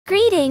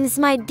Greetings,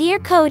 my dear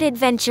code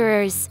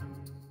adventurers.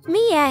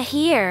 Mia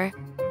here.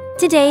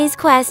 Today's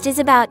quest is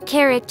about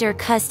character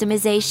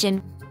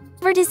customization.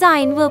 For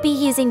design, we'll be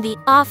using the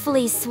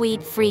awfully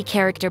sweet free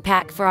character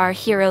pack for our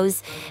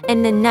heroes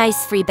and the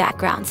nice free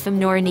backgrounds from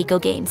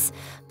Noranico Games,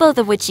 both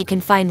of which you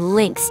can find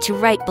links to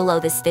right below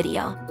this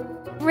video.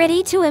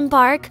 Ready to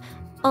embark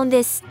on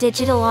this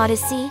digital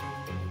odyssey?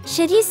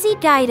 Should you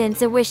seek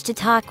guidance or wish to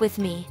talk with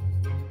me,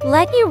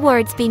 let your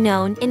words be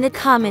known in the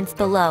comments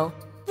below.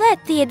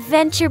 Let the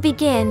adventure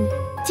begin.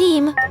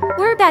 Team,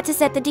 we're about to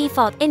set the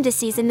default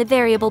indices in the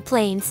variable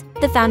planes,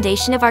 the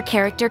foundation of our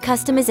character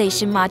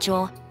customization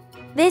module.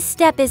 This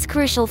step is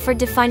crucial for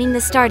defining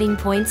the starting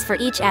points for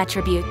each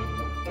attribute.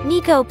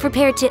 Nico,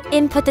 prepare to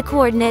input the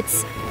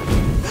coordinates.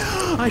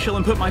 I shall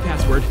input my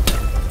password.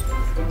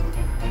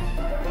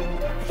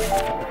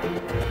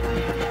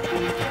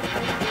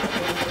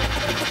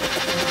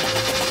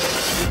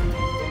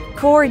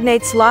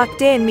 Coordinates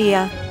locked in,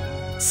 Mia.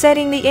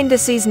 Setting the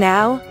indices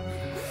now.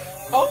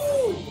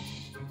 Oh!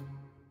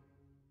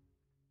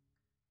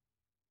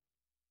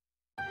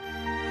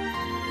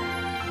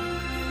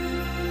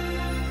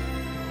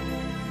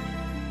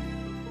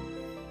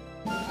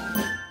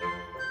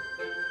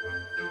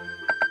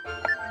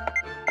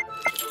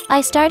 By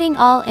starting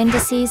all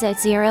indices at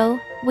 0,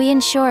 we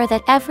ensure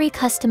that every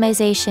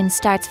customization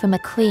starts from a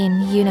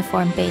clean,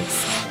 uniform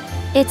base.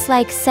 It's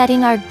like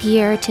setting our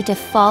gear to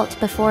default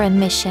before a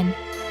mission,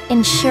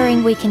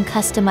 ensuring we can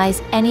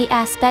customize any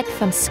aspect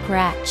from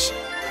scratch.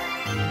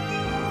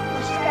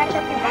 Scratch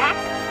up your back?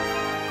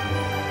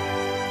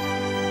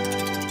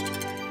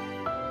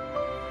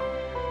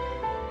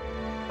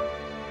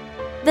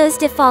 Those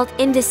default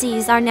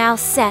indices are now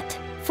set,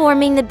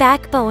 forming the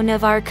backbone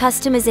of our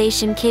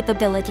customization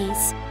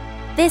capabilities.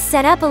 This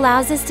setup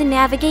allows us to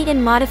navigate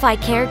and modify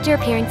character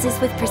appearances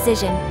with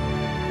precision.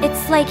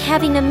 It's like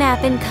having a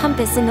map and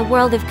compass in the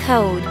world of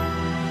code,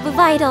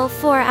 vital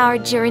for our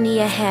journey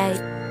ahead.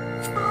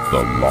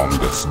 The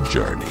longest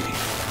journey.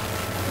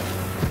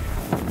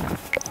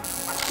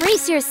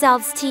 Brace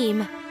yourselves,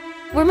 team.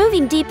 We're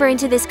moving deeper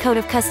into this code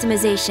of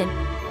customization.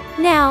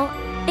 Now,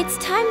 it's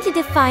time to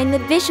define the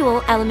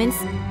visual elements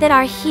that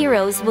our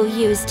heroes will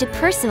use to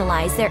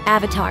personalize their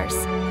avatars.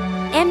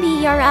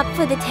 Ren'Py, you're up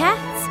for the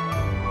tasks?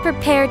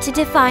 Prepare to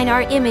define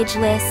our image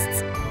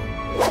lists.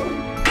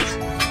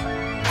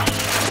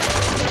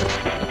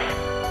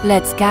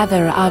 Let's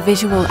gather our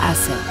visual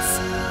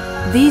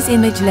assets. These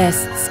image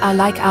lists are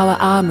like our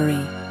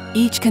armory,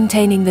 each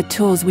containing the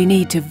tools we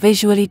need to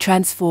visually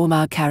transform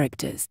our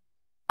characters.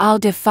 I'll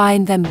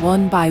define them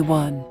one by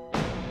one.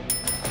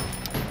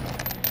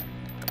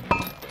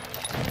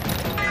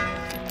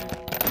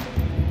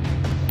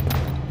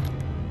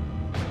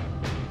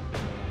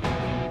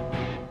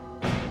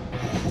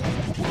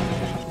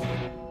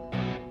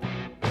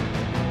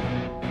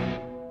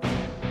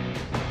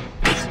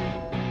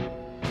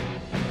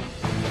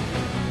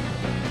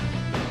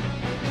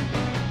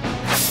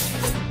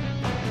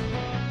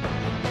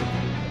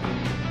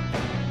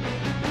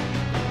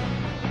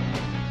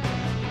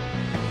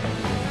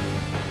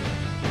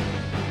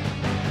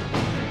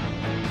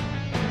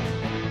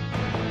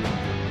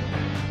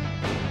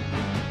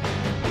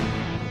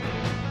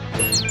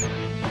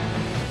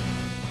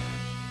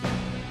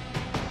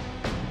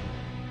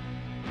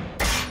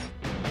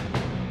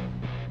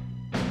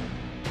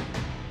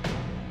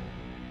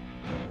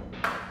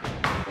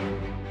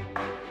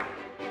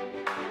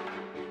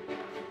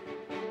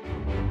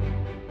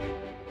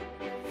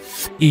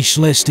 Each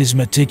list is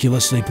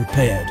meticulously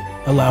prepared,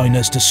 allowing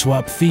us to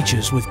swap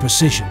features with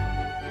precision.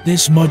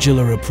 This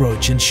modular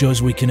approach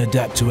ensures we can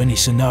adapt to any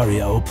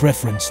scenario or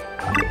preference.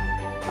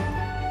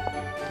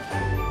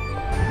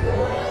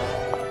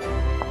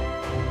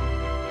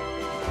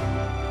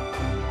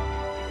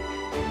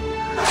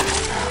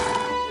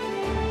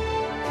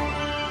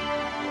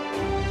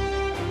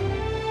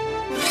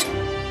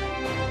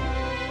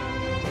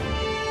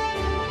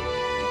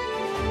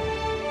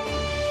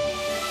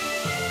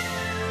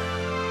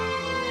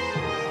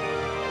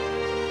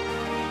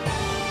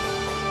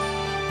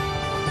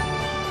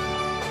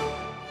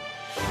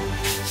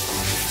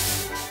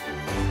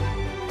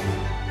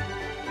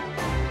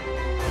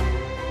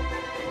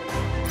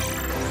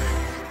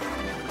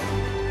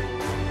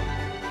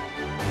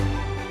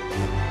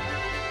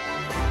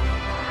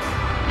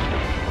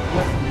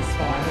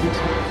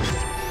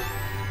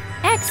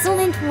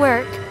 Excellent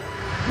work!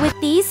 With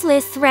these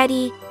lists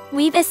ready,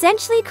 we've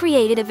essentially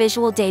created a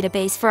visual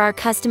database for our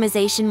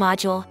customization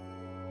module.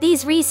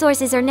 These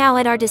resources are now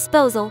at our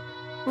disposal,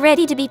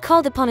 ready to be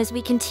called upon as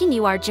we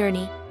continue our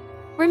journey.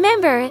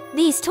 Remember,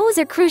 these tools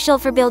are crucial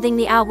for building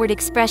the outward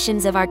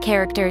expressions of our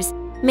characters,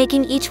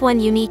 making each one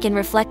unique and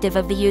reflective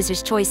of the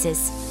user's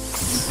choices.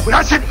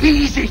 That's an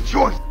easy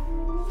choice!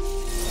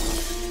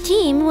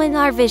 Team, with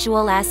our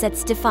visual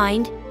assets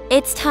defined,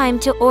 it's time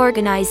to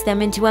organize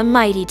them into a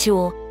mighty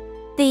tool.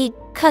 The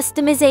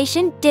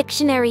Customization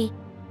Dictionary.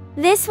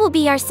 This will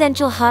be our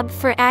central hub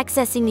for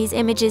accessing these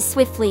images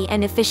swiftly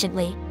and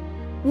efficiently.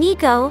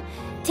 Nico,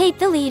 take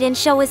the lead and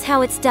show us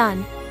how it's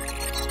done.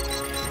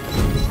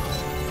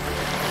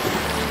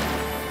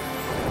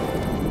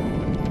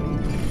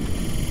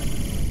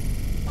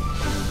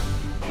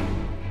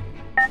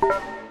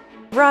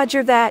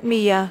 Roger that,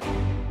 Mia.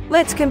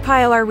 Let's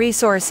compile our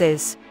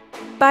resources.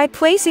 By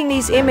placing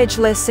these image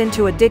lists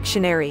into a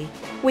dictionary,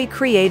 we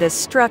create a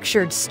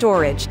structured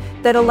storage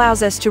that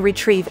allows us to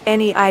retrieve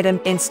any item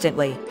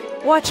instantly.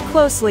 Watch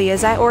closely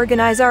as I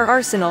organize our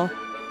arsenal.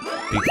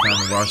 Big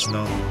fan of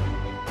Arsenal.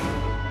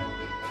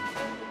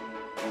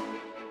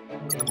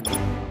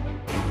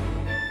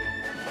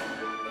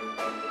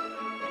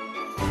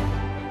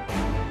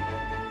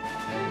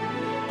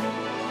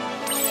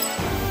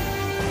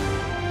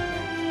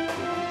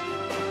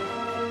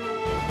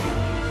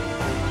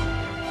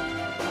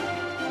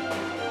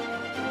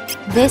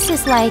 This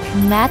is like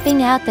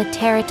mapping out the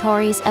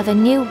territories of a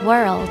new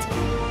world.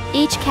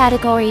 Each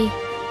category,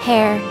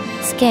 hair,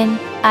 skin,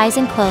 eyes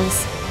and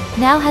clothes,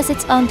 now has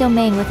its own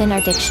domain within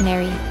our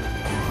dictionary.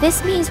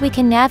 This means we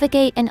can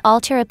navigate and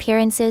alter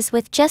appearances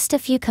with just a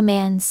few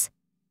commands.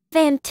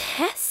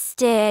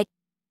 Fantastic!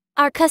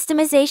 Our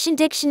customization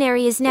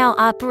dictionary is now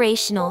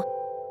operational.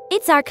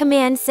 It's our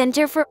command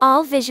center for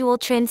all visual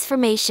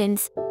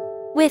transformations.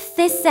 With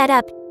this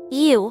setup,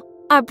 you,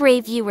 our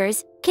brave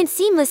viewers, can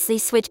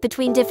seamlessly switch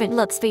between different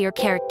looks for your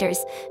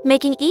characters,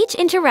 making each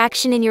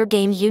interaction in your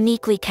game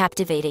uniquely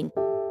captivating.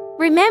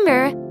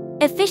 Remember,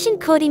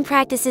 efficient coding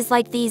practices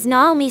like these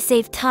not only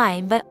save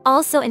time but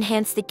also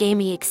enhance the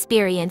gaming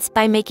experience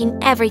by making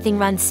everything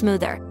run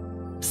smoother.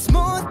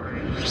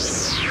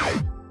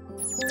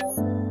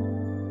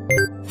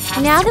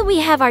 Now that we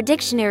have our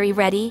dictionary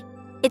ready,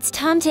 it's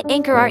time to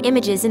anchor our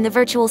images in the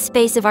virtual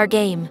space of our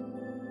game.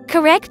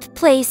 Correct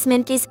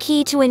placement is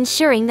key to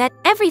ensuring that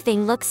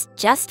everything looks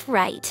just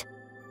right.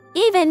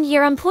 Even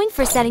you're on point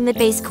for setting the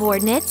base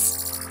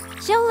coordinates.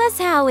 Show us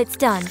how it's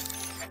done.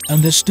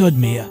 Understood,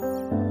 Mia.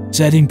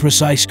 Setting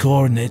precise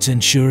coordinates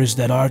ensures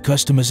that our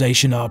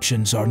customization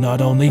options are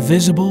not only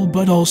visible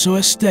but also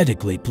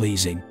aesthetically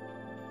pleasing.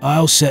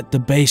 I'll set the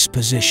base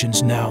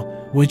positions now,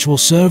 which will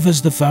serve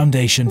as the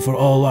foundation for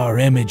all our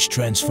image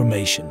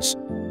transformations.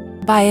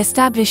 By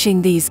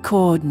establishing these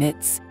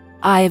coordinates,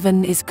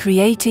 Ivan is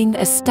creating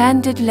a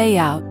standard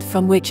layout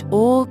from which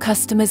all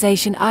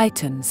customization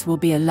items will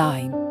be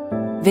aligned.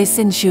 This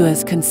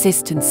ensures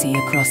consistency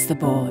across the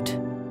board,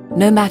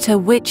 no matter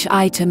which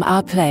item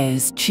our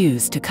players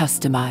choose to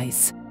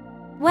customize.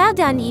 Well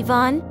done,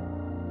 Yvonne.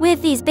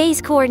 With these base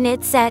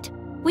coordinates set,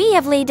 we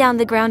have laid down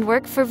the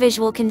groundwork for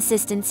visual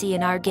consistency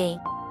in our game.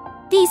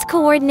 These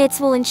coordinates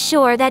will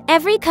ensure that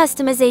every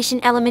customization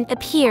element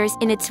appears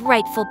in its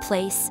rightful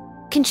place,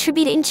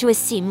 contributing to a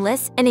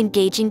seamless and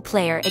engaging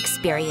player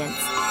experience.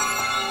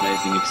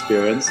 Amazing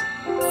experience.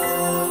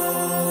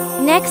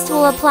 Next,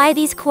 we'll apply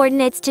these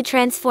coordinates to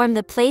transform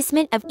the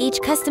placement of each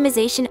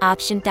customization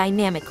option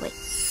dynamically.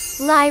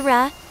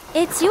 Lyra,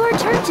 it's your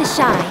turn to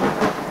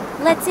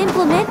shine. Let's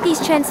implement these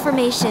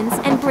transformations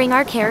and bring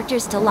our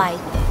characters to life.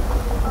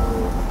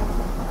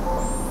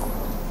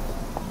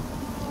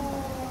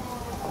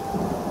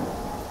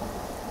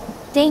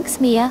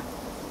 Thanks, Mia.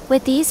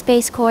 With these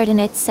base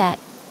coordinates set,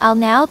 I'll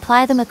now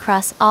apply them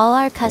across all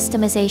our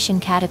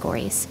customization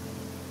categories.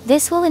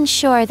 This will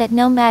ensure that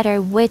no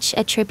matter which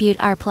attribute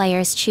our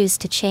players choose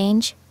to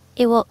change,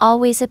 it will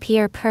always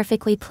appear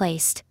perfectly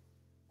placed.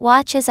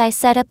 Watch as I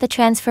set up the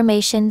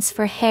transformations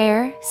for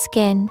hair,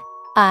 skin,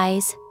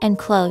 eyes, and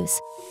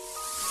clothes.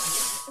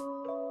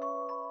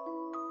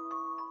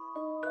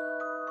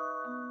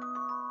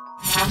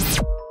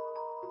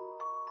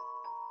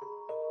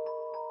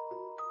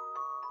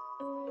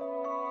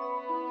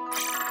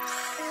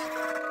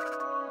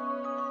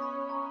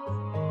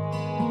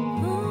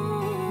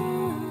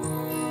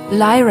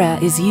 Lyra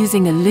is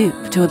using a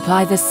loop to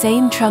apply the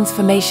same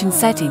transformation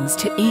settings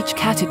to each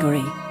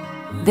category.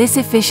 This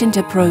efficient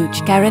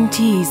approach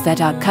guarantees that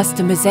our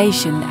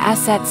customization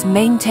assets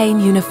maintain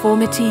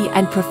uniformity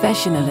and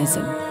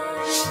professionalism.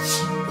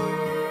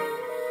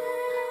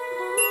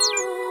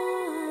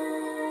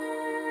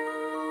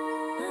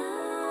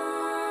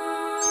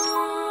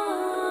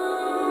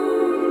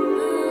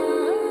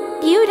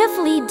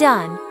 Beautifully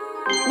done.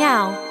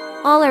 Now,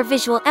 all our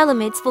visual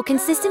elements will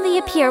consistently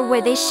appear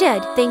where they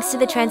should thanks to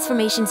the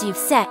transformations you've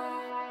set.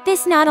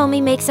 This not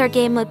only makes our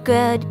game look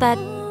good, but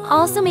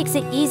also makes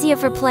it easier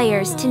for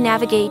players to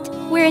navigate.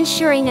 We're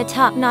ensuring a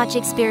top-notch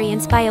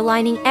experience by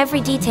aligning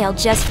every detail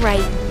just right.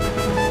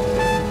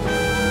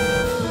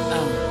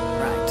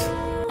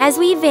 As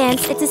we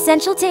advance, it's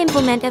essential to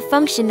implement a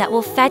function that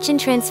will fetch and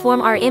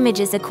transform our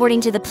images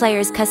according to the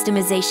player's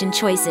customization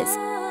choices.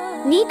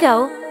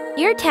 Nico,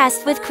 you're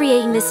tasked with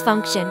creating this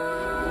function.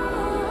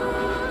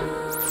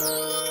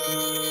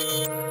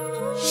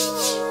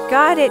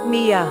 Got it,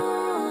 Mia.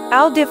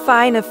 I'll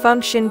define a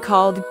function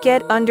called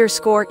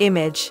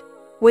get_image,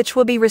 which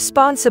will be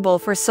responsible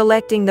for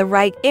selecting the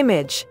right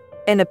image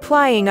and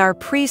applying our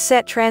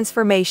preset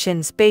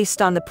transformations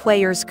based on the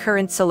player's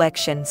current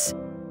selections.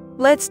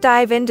 Let's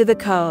dive into the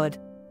code.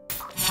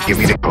 Give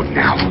me the code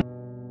now.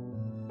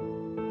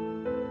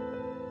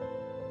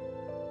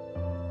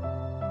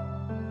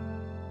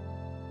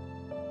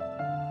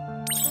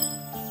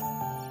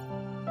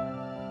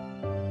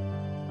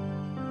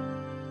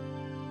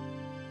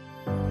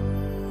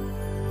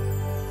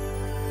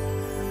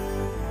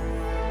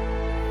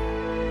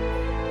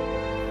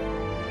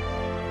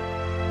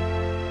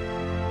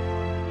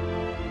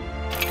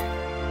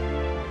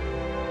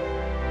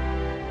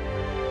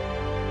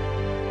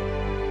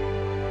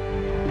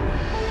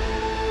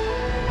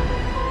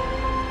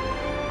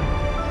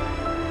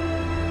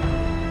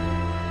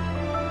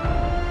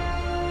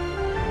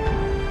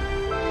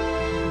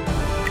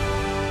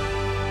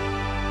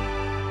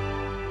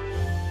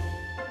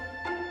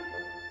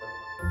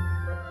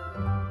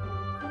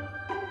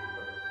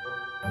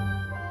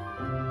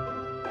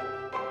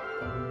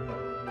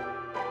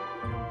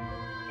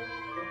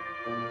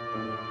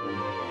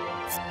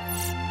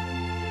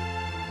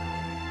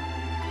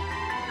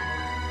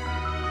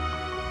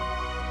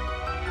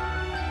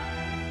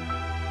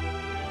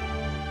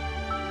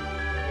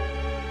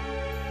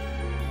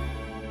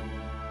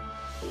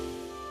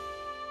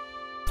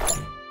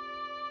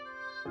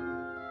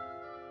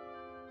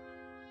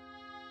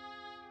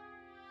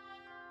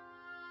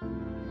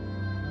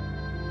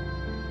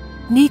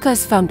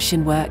 Nico's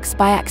function works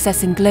by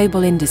accessing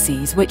global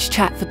indices which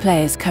track the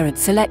player's current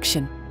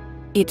selection.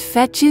 It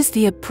fetches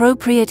the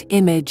appropriate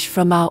image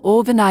from our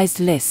organized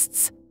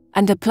lists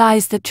and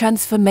applies the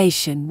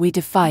transformation we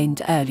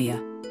defined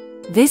earlier.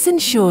 This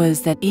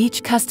ensures that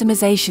each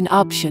customization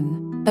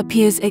option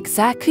appears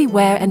exactly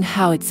where and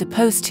how it's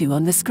supposed to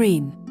on the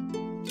screen.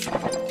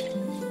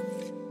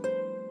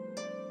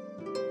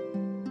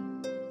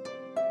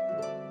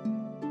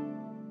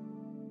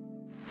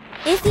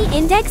 If the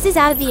index is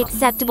out of the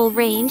acceptable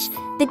range,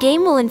 the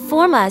game will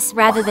inform us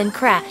rather than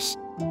crash.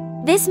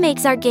 This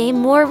makes our game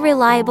more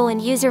reliable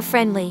and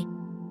user-friendly.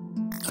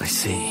 I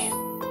see.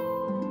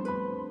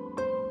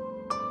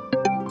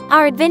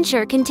 Our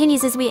adventure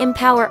continues as we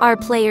empower our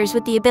players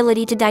with the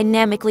ability to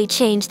dynamically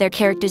change their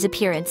character's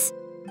appearance.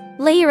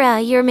 Lyra,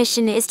 your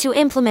mission is to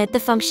implement the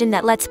function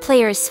that lets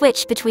players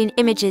switch between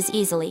images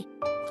easily.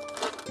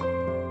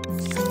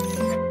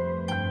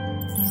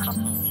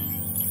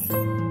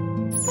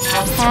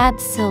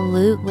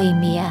 Absolutely,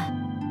 Mia.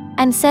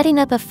 I'm setting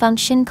up a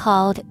function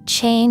called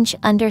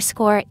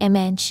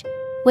change_image,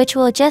 which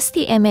will adjust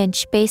the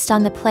image based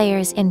on the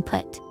player's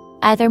input,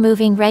 either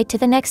moving right to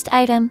the next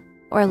item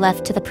or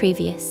left to the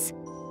previous.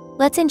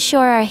 Let's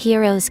ensure our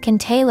heroes can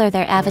tailor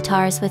their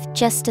avatars with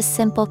just a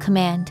simple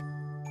command.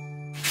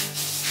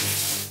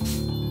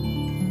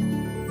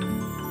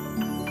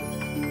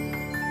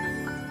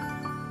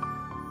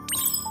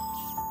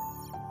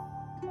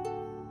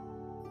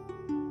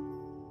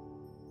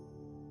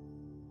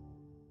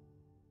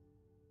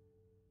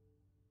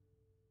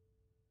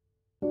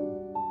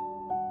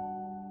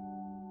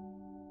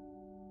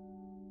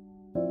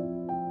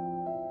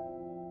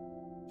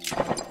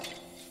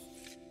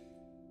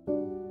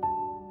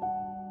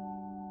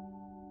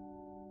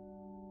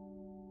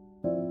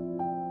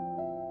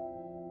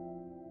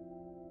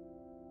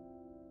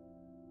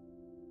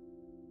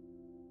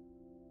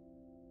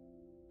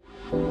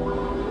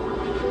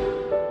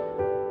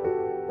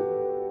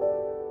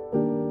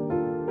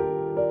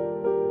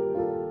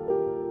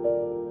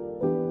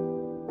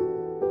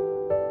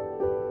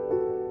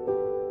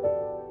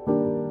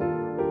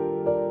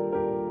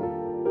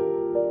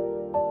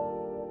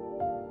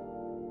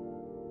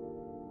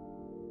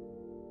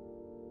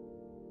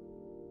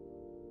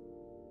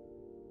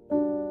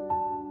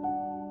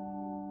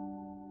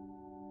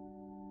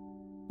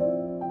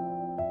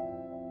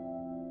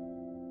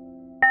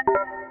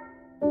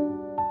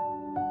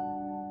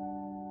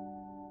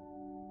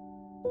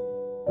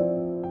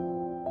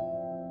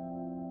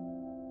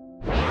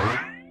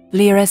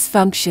 Lyra's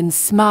function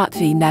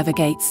smartly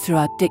navigates through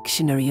our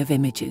dictionary of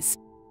images.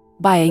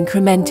 By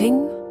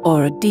incrementing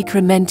or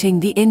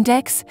decrementing the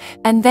index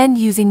and then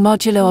using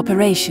modulo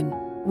operation,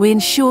 we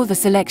ensure the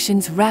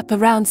selections wrap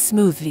around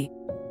smoothly.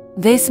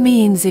 This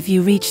means if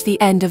you reach the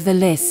end of the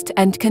list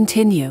and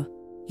continue,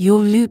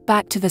 you'll loop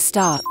back to the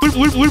start.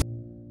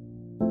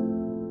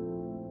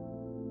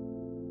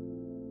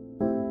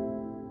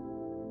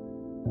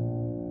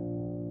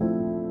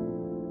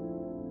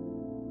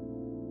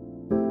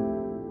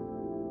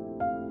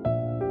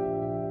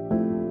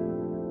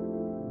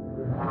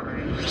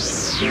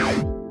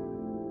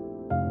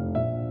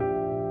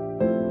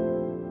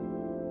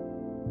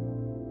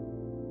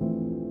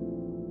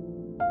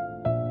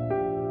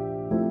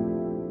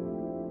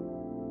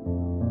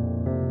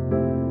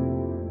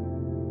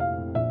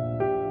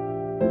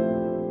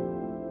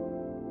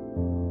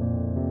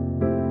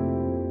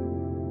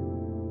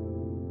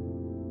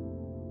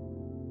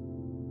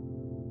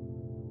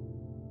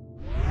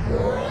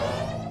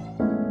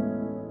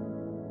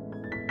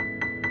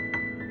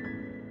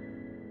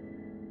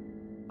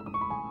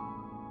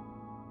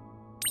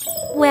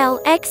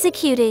 Well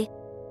executed.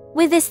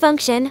 With this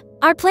function,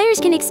 our players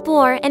can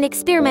explore and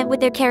experiment with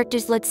their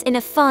characters' looks in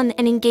a fun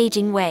and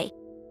engaging way.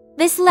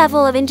 This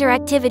level of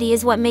interactivity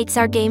is what makes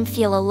our game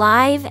feel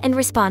alive and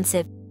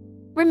responsive.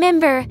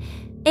 Remember,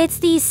 it's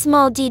these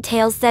small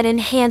details that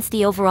enhance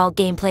the overall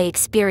gameplay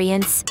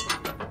experience.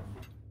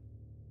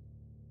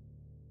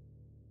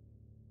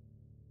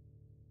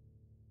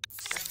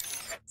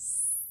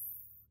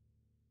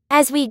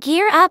 As we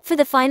gear up for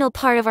the final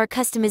part of our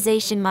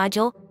customization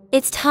module,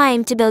 it's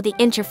time to build the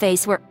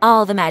interface where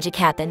all the magic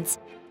happens.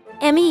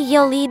 Emmy,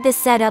 you'll lead the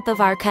setup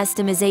of our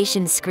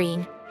customization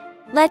screen.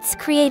 Let's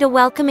create a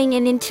welcoming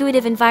and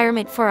intuitive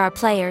environment for our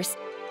players.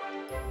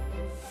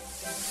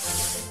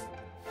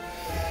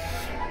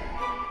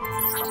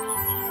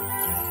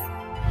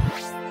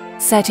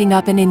 Setting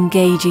up an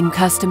engaging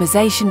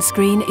customization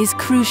screen is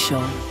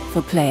crucial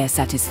for player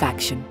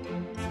satisfaction.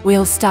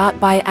 We'll start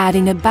by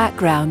adding a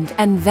background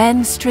and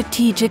then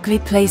strategically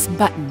place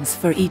buttons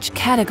for each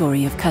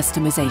category of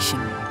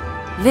customization.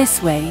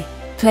 This way,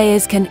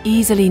 players can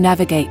easily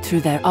navigate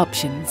through their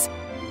options.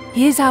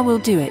 Here's how we'll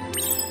do it.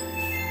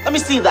 Let me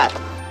see that.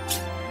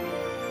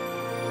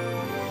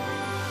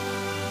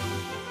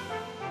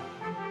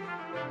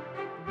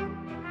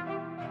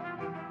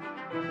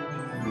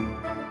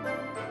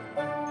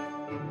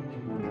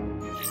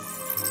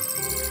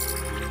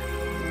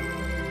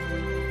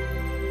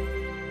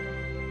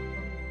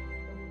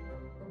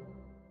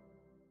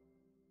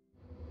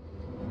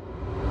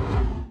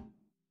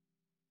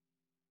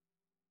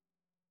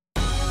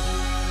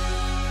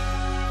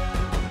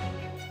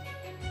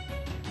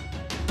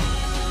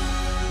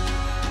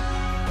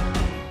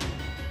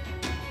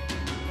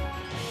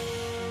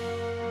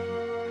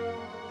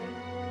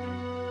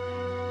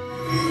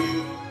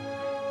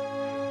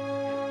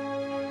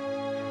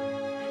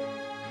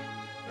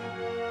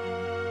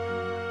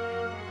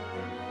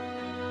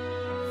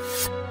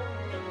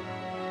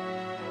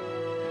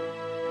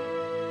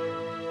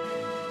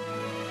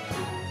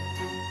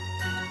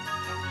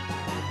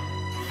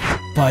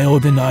 By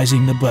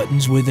organizing the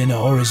buttons within a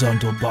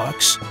horizontal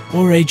box,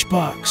 or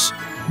H-box,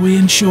 we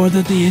ensure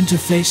that the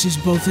interface is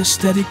both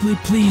aesthetically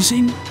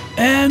pleasing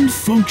and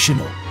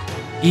functional.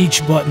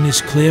 Each button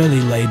is clearly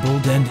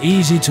labeled and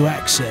easy to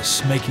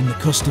access, making the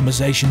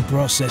customization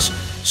process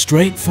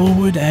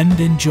straightforward and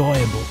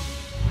enjoyable.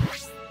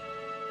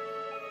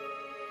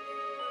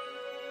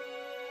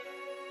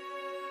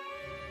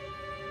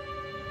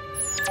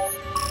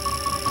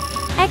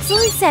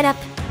 Excellent setup!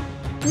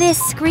 This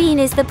screen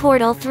is the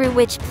portal through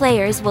which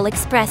players will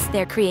express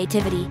their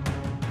creativity.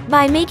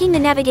 By making the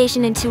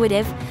navigation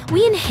intuitive,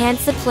 we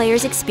enhance the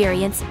player's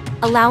experience,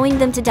 allowing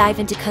them to dive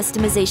into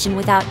customization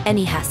without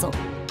any hassle.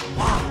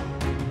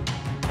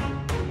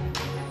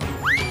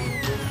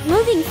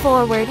 Moving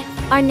forward,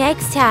 our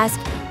next task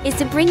is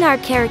to bring our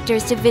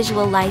characters to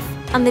visual life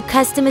on the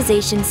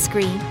customization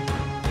screen.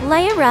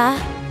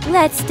 Lyra,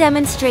 let's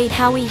demonstrate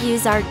how we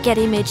use our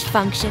getImage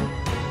function.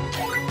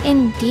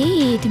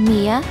 Indeed,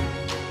 Mia.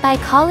 By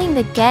calling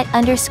the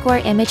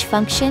get_image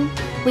function,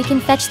 we can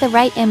fetch the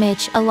right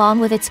image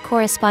along with its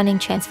corresponding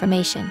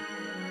transformation.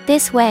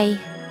 This way,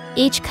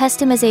 each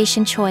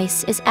customization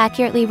choice is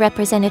accurately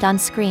represented on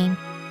screen.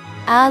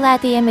 I'll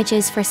add the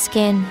images for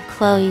skin,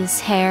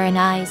 clothes, hair, and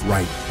eyes.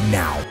 Right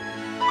now.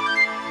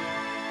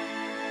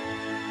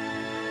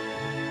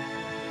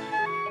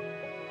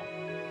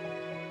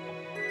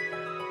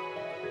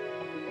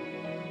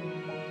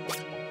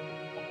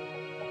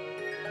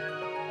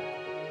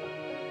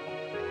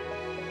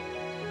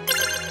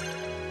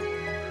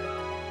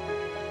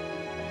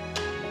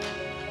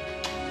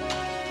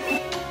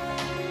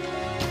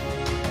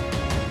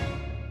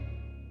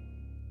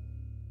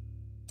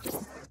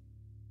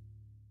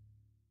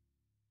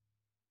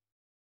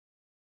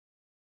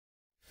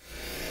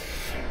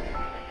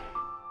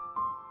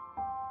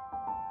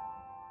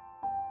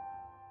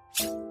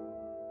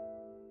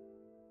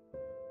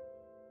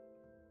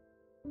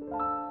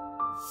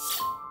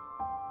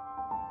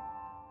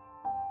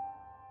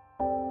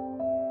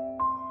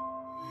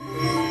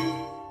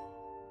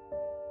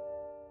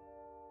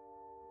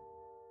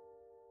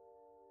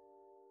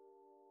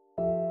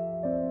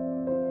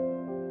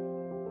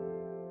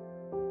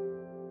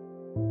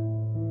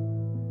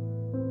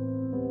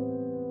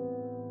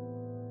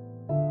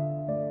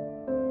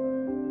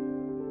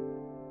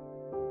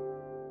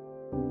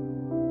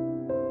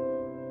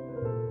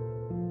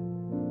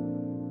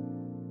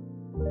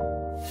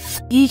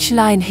 Each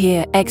line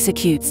here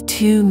executes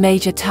two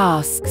major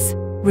tasks: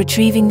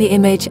 retrieving the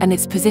image and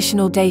its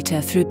positional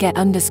data through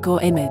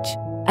get_image,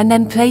 and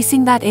then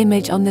placing that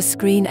image on the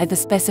screen at the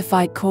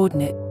specified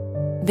coordinate.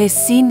 This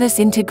seamless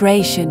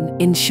integration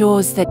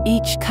ensures that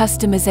each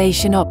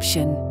customization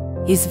option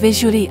is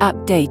visually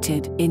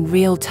updated in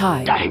real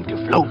time. Time to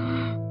float.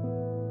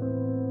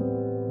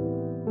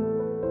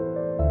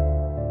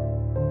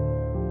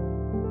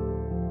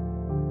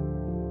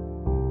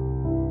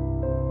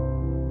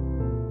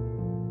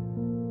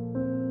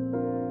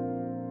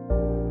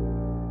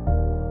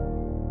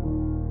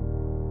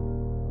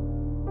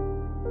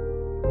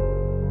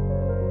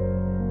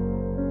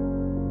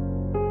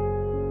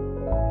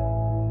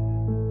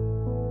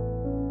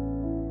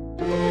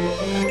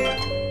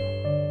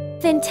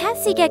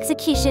 Fantastic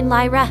execution,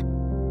 Lyra!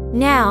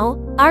 Now,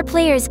 our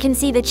players can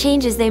see the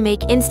changes they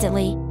make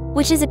instantly,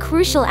 which is a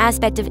crucial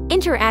aspect of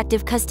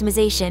interactive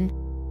customization.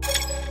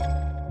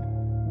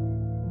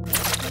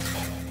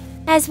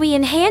 As we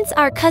enhance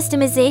our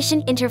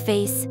customization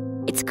interface,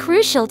 it's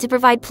crucial to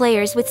provide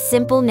players with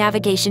simple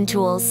navigation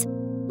tools.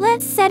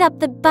 Let's set up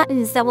the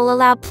buttons that will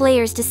allow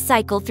players to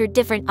cycle through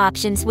different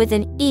options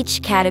within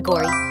each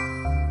category.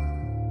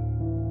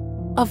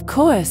 Of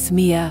course,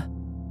 Mia.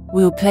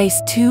 We'll place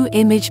two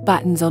image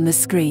buttons on the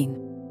screen.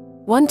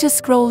 One to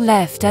scroll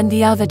left and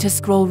the other to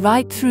scroll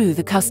right through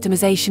the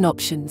customization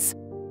options.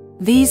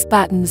 These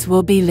buttons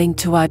will be linked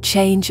to our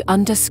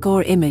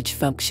change_image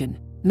function,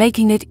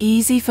 making it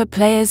easy for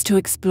players to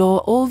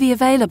explore all the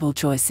available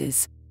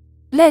choices.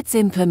 Let's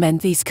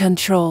implement these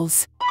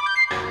controls.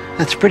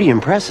 That's pretty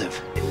impressive.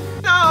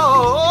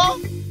 No!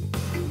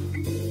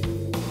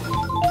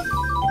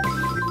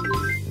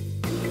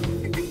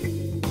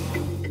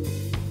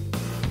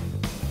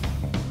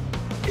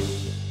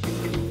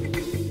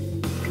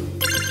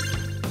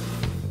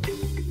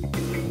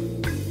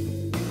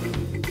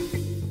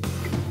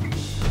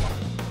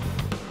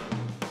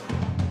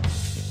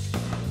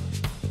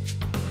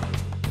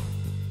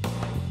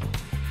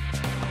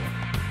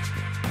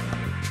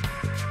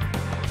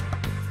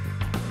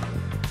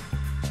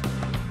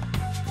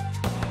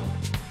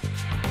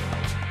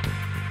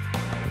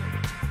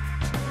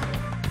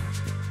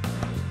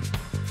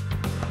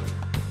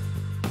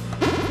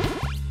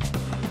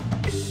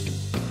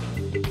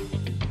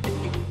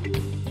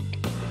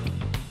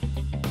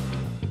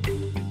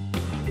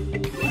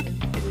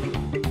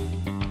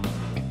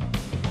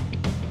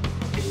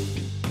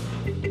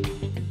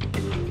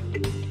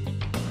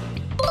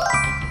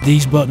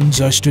 These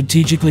buttons are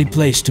strategically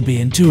placed to be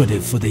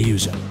intuitive for the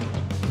user.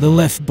 The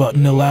left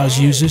button allows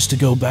users to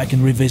go back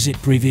and revisit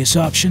previous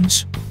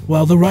options,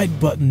 while the right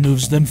button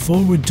moves them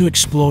forward to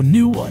explore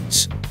new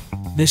ones.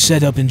 This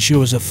setup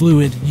ensures a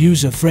fluid,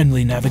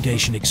 user-friendly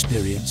navigation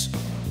experience.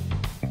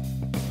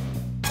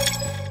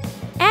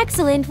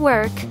 Excellent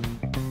work!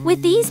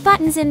 With these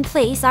buttons in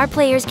place, our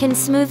players can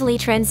smoothly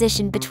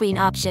transition between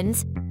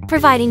options,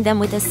 providing them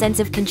with a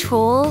sense of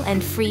control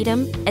and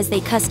freedom as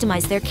they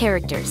customize their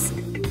characters.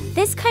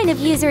 This kind of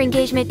user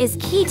engagement is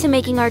key to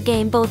making our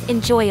game both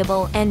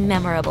enjoyable and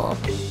memorable.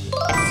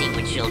 Let's see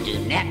what she'll do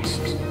next.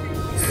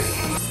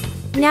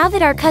 Now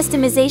that our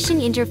customization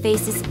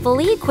interface is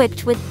fully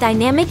equipped with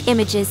dynamic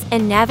images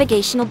and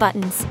navigational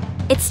buttons,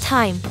 it's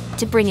time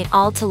to bring it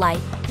all to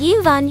life.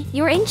 Yuvon,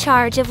 you're in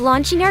charge of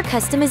launching our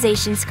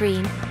customization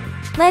screen.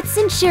 Let's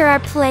ensure our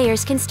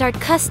players can start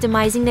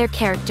customizing their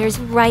characters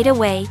right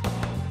away.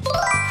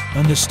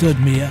 Understood,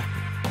 Mia.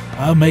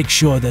 I'll make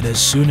sure that as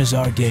soon as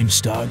our game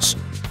starts,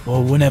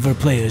 or whenever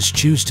players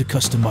choose to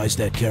customize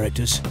their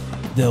characters,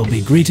 they'll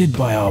be greeted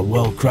by our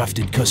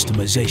well-crafted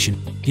customization.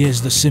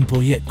 Here's the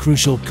simple yet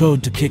crucial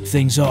code to kick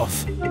things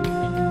off.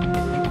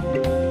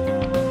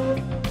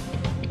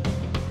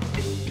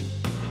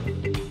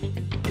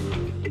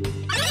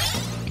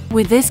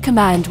 With this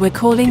command, we're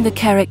calling the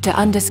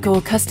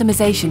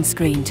character_customization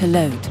screen to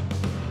load.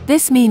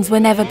 This means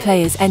whenever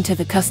players enter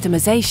the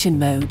customization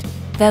mode,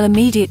 they'll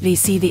immediately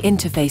see the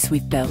interface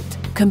we've built,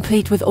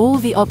 complete with all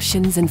the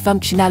options and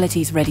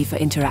functionalities ready for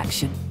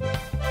interaction.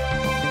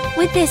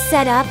 With this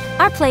setup,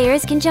 our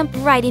players can jump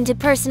right into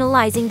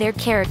personalizing their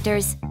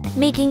characters,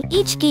 making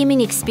each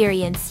gaming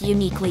experience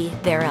uniquely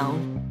their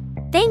own.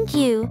 Thank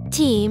you,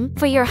 team,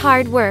 for your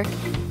hard work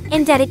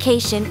and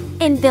dedication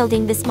in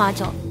building this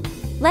module.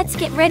 Let's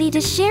get ready to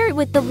share it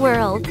with the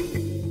world.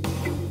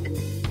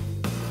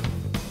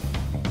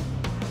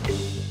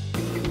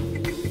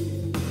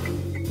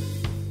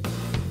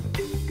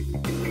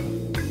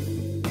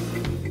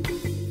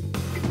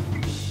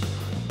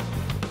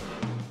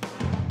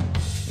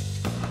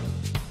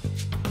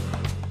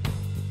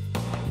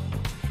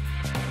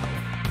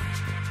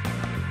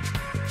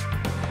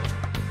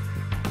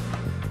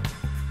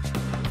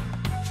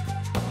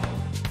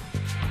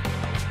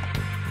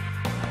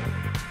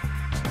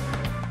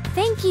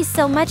 Thank you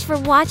so much for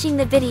watching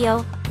the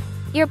video.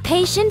 Your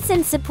patience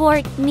and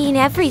support mean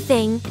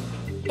everything.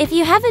 If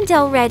you haven't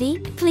already,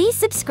 please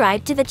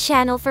subscribe to the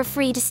channel for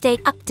free to stay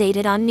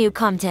updated on new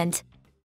content.